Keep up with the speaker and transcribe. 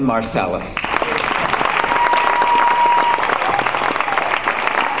Marsalis.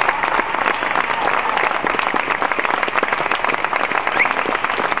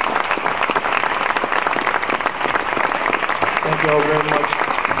 Thank you all very much.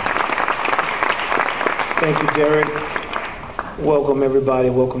 Thank you, Derek. Welcome, everybody.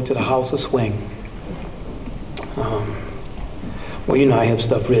 Welcome to the House of Swing. Well, you know I have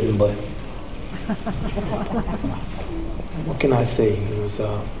stuff written, but what can I say?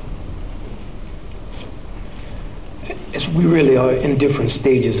 We really are in different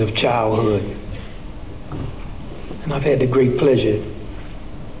stages of childhood. And I've had the great pleasure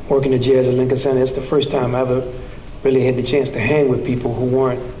working at Jazz at Lincoln Center. It's the first time I ever really had the chance to hang with people who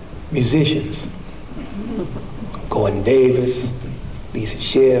weren't musicians. Gordon Davis, Lisa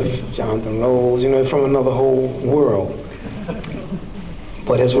Schiff, Jonathan Rose, from another whole world.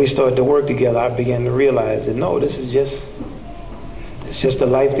 But as we started to work together, I began to realize that no, it's just the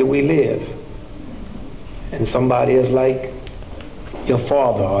life that we live. And somebody is like your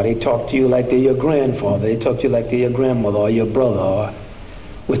father, or they talk to you like they're your grandfather, they talk to you like they're your grandmother or your brother, or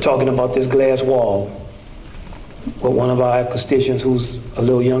we're talking about this glass wall with one of our acousticians who's a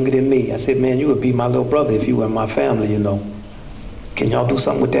little younger than me. I said, man, you would be my little brother if you were in my family, Can y'all do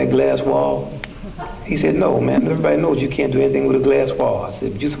something with that glass wall? He said, no, man, everybody knows you can't do anything with a glass wall. I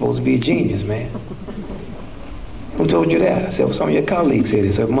said, but you're supposed to be a genius, man. Who told you that? I said, well, some of your colleagues said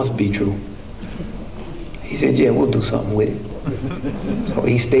it, so it must be true. He said, yeah, we'll do something with it. So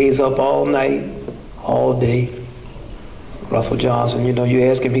he stays up all night, all day. Russell Johnson, you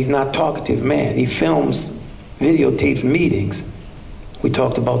ask him, he's not talkative, man. He films, videotapes meetings. We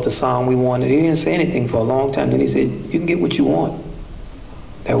talked about the sound we wanted. He didn't say anything for a long time. Then he said, you can get what you want.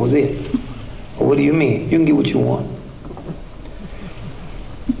 That was it. Well, what do you mean? You can get what you want.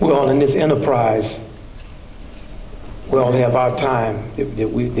 We're all in this enterprise. We all have our time that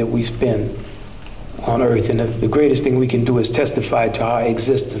we spend on earth, and the greatest thing we can do is testify to our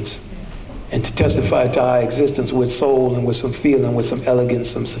existence, and to testify to our existence with soul and with some feeling, with some elegance,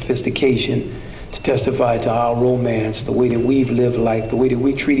 some sophistication, to testify to our romance, the way that we've lived life, the way that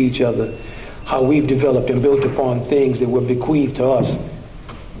we treat each other, how we've developed and built upon things that were bequeathed to us.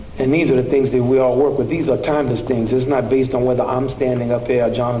 And these are the things that we all work with. These are timeless things. It's not based on whether I'm standing up here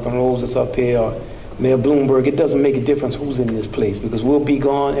or Jonathan Rose is up here or Mayor Bloomberg. It doesn't make a difference who's in this place, because we'll be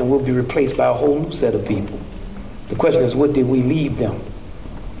gone and we'll be replaced by a whole new set of people. The question is, what did we leave them?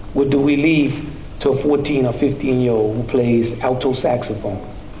 What do we leave to a 14 or 15-year-old who plays alto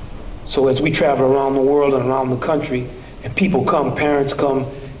saxophone? So as we travel around the world and around the country, and people come, parents come,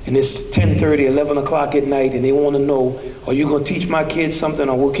 and it's 10:30, 11 o'clock at night, and they want to know, are you going to teach my kids something,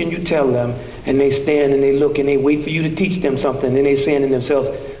 or what can you tell them? And they stand and they look and they wait for you to teach them something, and they're saying to themselves,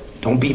 don't be